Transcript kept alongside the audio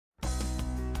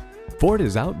Ford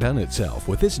has outdone itself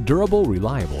with this durable,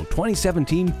 reliable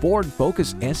 2017 Ford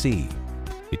Focus SE.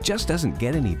 It just doesn't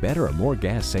get any better or more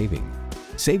gas saving.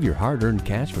 Save your hard-earned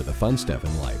cash for the fun stuff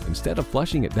in life instead of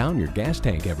flushing it down your gas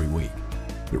tank every week.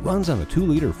 It runs on a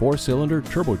 2-liter 4-cylinder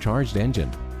turbocharged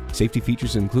engine. Safety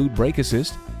features include brake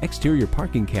assist, exterior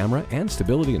parking camera, and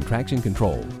stability and traction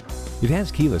control. It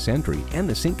has keyless entry and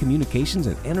the sync communications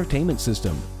and entertainment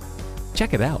system.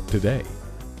 Check it out today.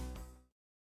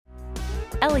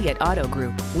 Elliott Auto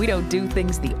Group. We don't do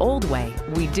things the old way,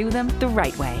 we do them the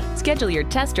right way. Schedule your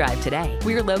test drive today.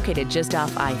 We're located just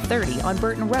off I-30 on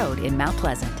Burton Road in Mount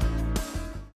Pleasant.